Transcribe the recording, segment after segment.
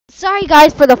Sorry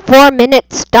guys for the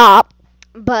 4-minute stop.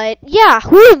 But yeah,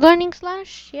 who is learning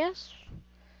Slash? Yes.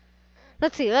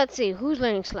 Let's see. Who's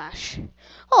learning Slash?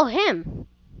 Oh, him.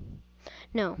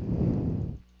 No.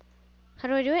 How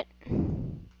do I do it?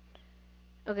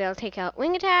 Okay, I'll take out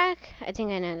Wing Attack. I think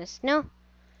I know this. No?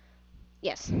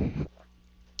 Yes.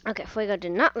 Okay, Fuego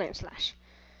did not learn Slash.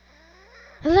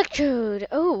 Electrode.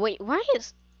 Oh, wait, why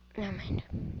is... Never mind.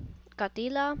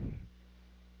 Godzilla.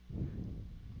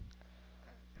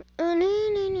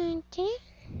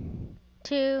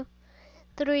 2,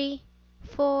 3,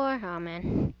 4. Oh,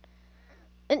 man.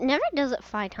 It never does it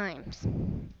 5 times.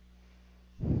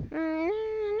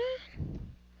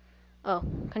 Oh,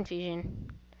 confusion.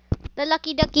 The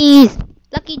Lucky Duckies!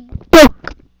 Lucky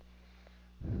Duck!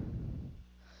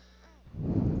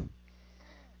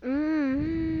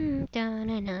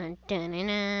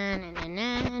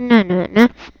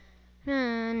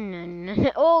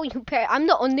 Oh, I'm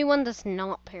the only one that's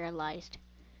not paralyzed.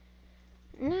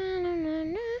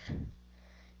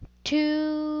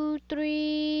 2,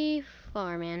 3,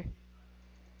 4, man.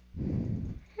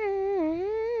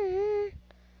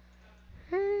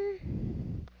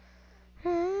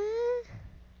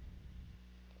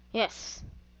 Yes.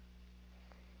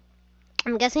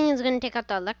 I'm guessing he's gonna take out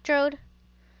the electrode.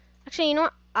 Actually, you know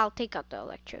what? I'll take out the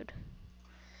electrode.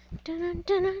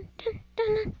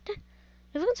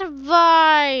 If we can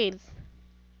survive.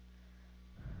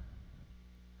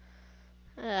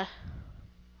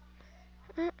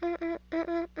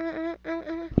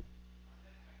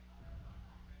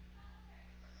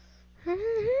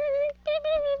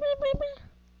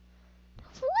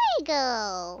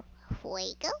 Fuego.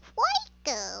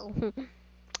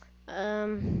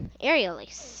 Aerial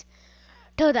Ace.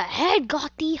 To the head,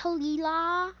 got the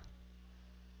Halila.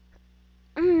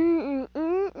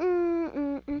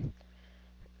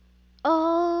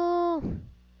 Oh.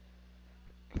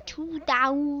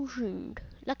 2,000.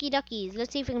 Lucky Duckies.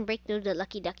 Let's see if we can break through the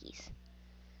Lucky Duckies.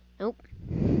 Nope.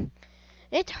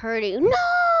 It's hurting.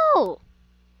 No!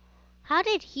 How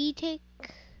did he take...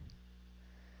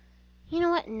 You know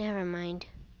what? Never mind.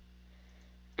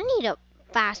 I need a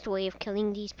fast way of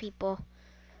killing these people.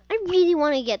 I really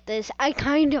want to get this. I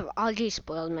kind of already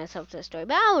spoiled myself this story,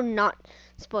 but I will not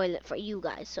spoil it for you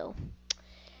guys, so...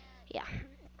 Yeah.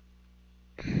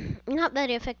 Not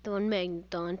very effective on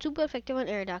Magneton. Super effective on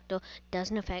Aerodactyl.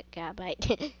 Doesn't affect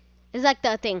Gabite. It's like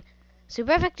the thing.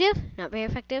 Super effective, not very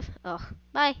effective. Oh,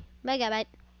 bye. Bye, Gabite.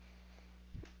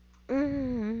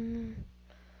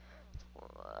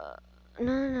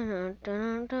 No.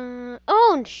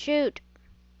 Oh, shoot.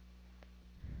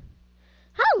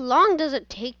 How long does it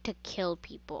take to kill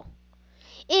people?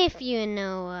 If you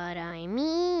know what I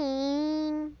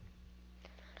mean.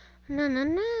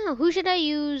 No. Who should I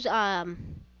use?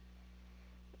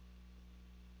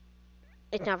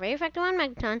 It's not very effective on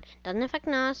Magneton. Doesn't affect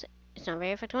Nos. It's not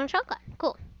very effective on Shotgun.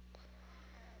 Cool.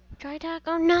 Try attack.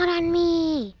 Oh, not on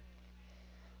me.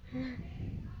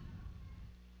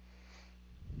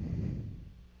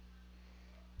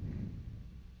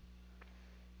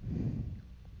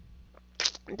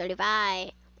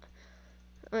 35.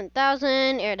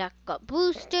 1,000. Aerodactyl got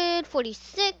boosted.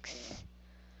 46.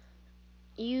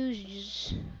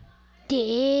 Use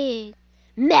dig.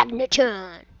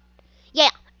 Magneton.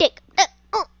 Yeah, dig.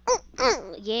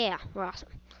 Yeah, we're awesome.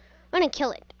 I'm gonna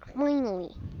kill it.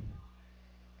 Finally.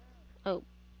 Oh,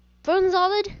 frozen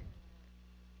solid?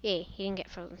 Yeah, he didn't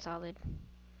get frozen solid.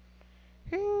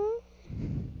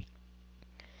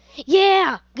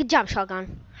 Yeah! Good job,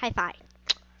 Shotgun. High five.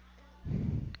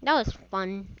 That was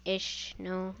fun-ish.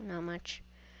 No, not much.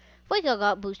 Fuego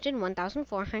got boosted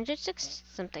 1,406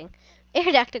 something.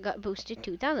 Aerodactyl got boosted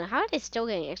 2,000. How are they still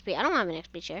getting XP? I don't have an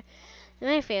XP share.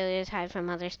 My failures hide from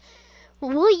others.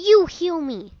 Will you heal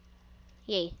me?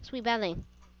 Yay, sweet battling.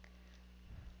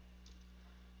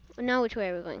 Now which way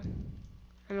are we going?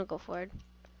 I'm gonna go forward.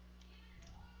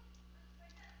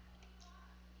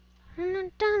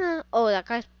 Oh, that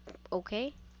guy's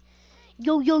okay.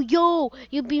 Yo!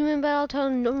 You beat me in battle,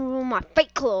 tell no my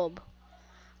Fight Club.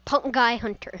 Punk Guy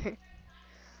Hunter.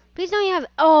 Please don't you have...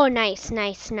 Oh, nice.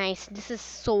 This is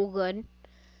so good.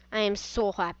 I am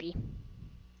so happy.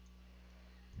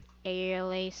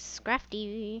 Aerial Ace,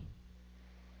 Crafty.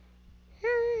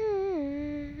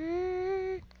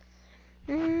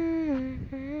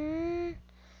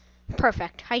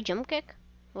 Perfect. High jump kick.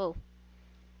 Whoa.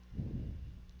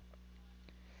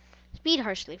 Speed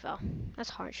harshly fell.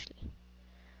 That's harshly.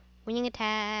 Winning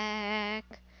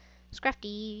attack.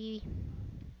 Scrafty.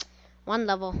 1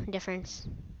 level difference.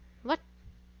 What?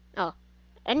 Oh,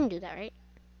 I didn't do that, right?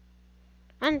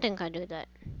 I don't think I did that.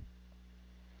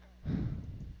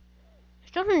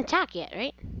 Still haven't attacked yet,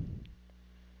 right?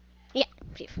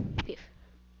 Beef. Beef.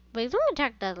 But his own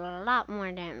attack does a lot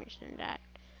more damage than that.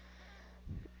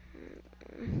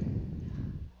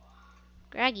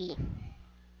 Graggy.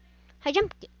 High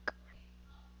jump kick.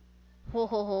 Ho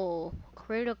ho ho.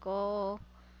 Critical.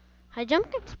 High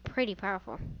jump kick's pretty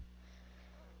powerful.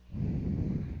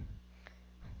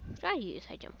 Gotta use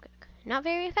high jump kick. Not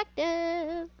very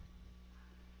effective.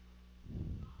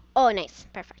 Oh, nice.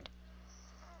 Perfect.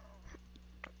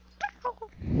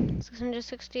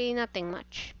 660, nothing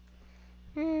much.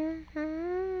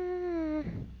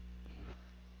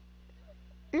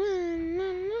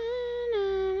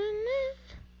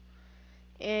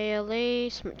 Aerial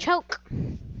ace, choke.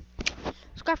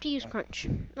 Scrafty use crunch.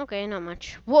 Okay, not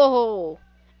much. Whoa!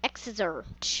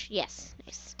 Exert. Yes,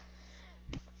 nice.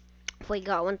 If we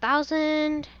got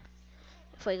 1000.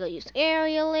 If we go use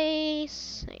aerial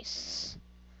ace. Nice.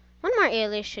 One more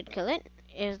aerial ace should kill it,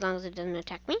 as long as it doesn't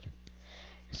attack me.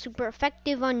 Super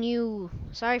effective on you.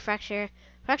 Sorry, Fracture.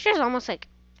 Fracture is almost like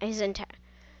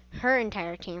her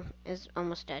entire team is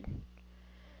almost dead.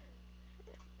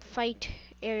 Fight,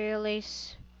 aerial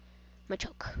ace,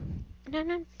 Machoke. Dun,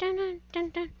 dun, dun, dun, dun,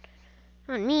 dun.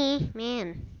 On me,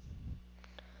 man.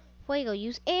 Fuego,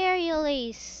 use aerial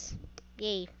ace.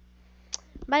 Yay.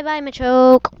 Bye bye,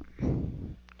 Machoke.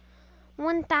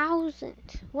 1000.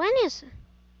 When is. You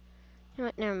know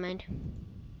what? Never mind.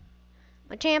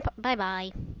 Machamp, bye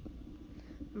bye.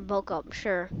 Bulk up,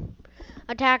 sure.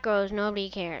 Attack goes, nobody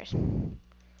cares.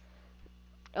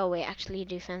 Oh wait, actually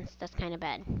defense, that's kind of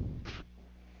bad.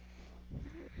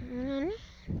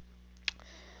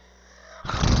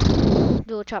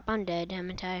 Dual chop, I'm dead,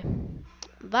 haven't I?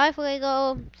 Bye,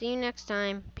 Fuego. See you next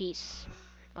time. Peace.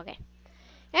 Okay.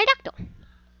 Aerodactyl.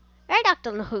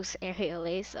 Aerodactyl knows aerial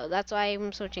ace, so that's why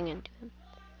I'm switching into him.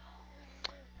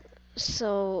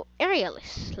 So, aerial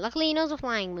ace. Luckily he knows a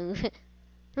flying move.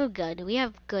 Oh good, we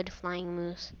have good flying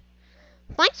moves.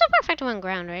 Flying's super effective on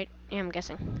ground, right? Yeah, I'm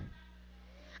guessing.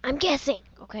 I'm guessing!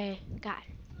 Okay, God.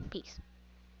 Peace.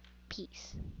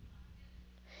 Peace.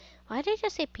 Why did I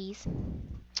just say peace?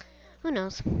 Who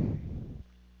knows?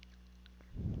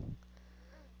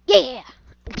 Yeah!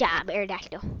 Good job,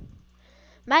 Aerodactyl.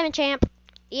 Bye, Machamp.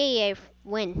 Yeah,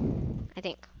 win. I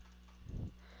think.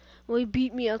 Well, he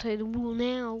beat me, I'll tell you the rule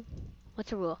now. What's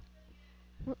the rule?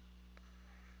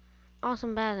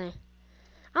 Awesome battle.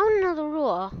 I want to know the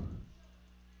rule.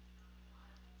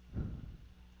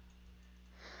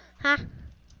 Huh?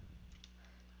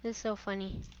 This is so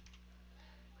funny.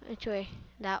 Which way?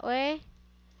 That way?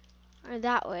 Or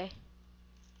that way?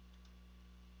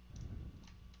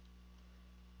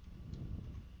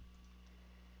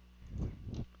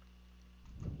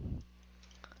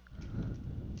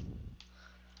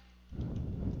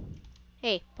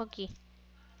 Hey, Pokey.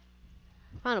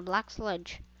 Found a black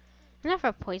sludge. Isn't that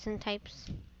for poison types?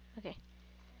 Okay.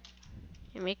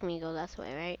 You make me go that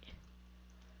way, right?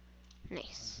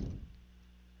 Nice.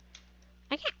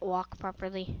 I can't walk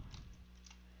properly.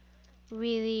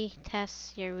 Really,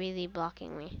 Tess, you're really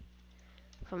blocking me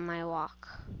from my walk.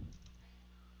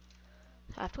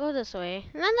 So I have to go this way,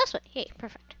 and then this way. Hey,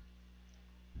 perfect.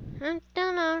 Dun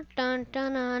dun dun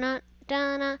dun dun dun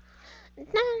dun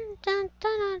dun dun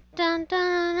dun dun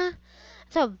dun.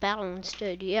 That's how battle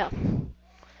instead, yeah.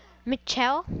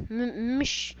 Mitchell? Never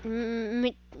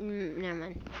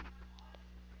mind.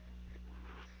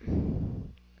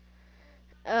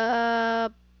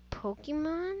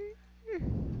 Pokemon?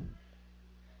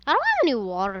 I don't have any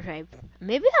water type.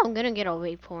 Maybe I'm gonna get a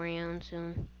Vaporeon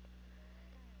soon.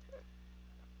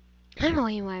 I don't know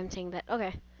why I'm saying that.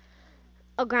 Okay.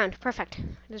 Oh, ground. Perfect.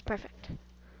 This is perfect.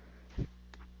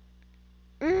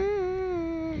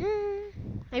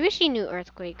 I wish he knew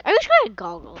Earthquake. I wish I had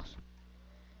goggles.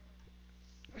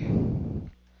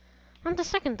 On the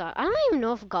second thought, I don't even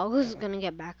know if Goggles is gonna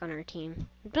get back on our team.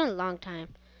 It's been a long time.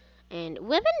 And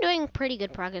we've been doing pretty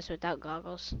good progress without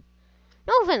Goggles.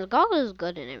 No offense, Goggles is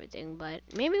good and everything, but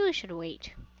maybe we should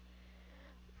wait.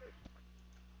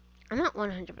 I'm not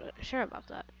 100% sure about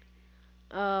that.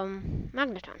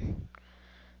 Magneton.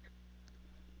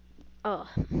 Oh,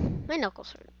 my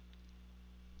knuckles hurt.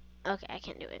 Okay, I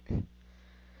can't do it.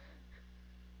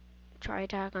 Try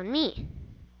attack on me.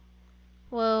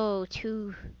 Whoa,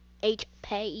 2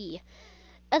 HP.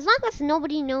 As long as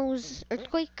nobody knows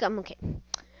Earthquake, I'm okay.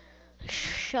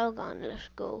 Shogun, let's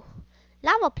go.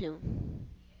 Lava Plume.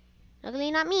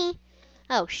 Luckily not me.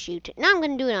 Oh shoot. Now I'm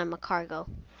gonna do it on my cargo.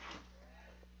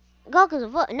 Goggles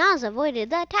avoided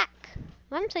the attack.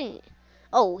 What I'm saying.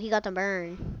 Oh, he got the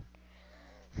burn.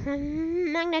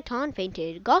 Magneton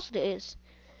fainted. Ghost is.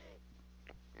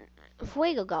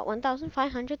 Fuego got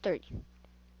 1,530.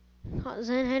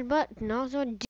 Zen headbutt. Nazo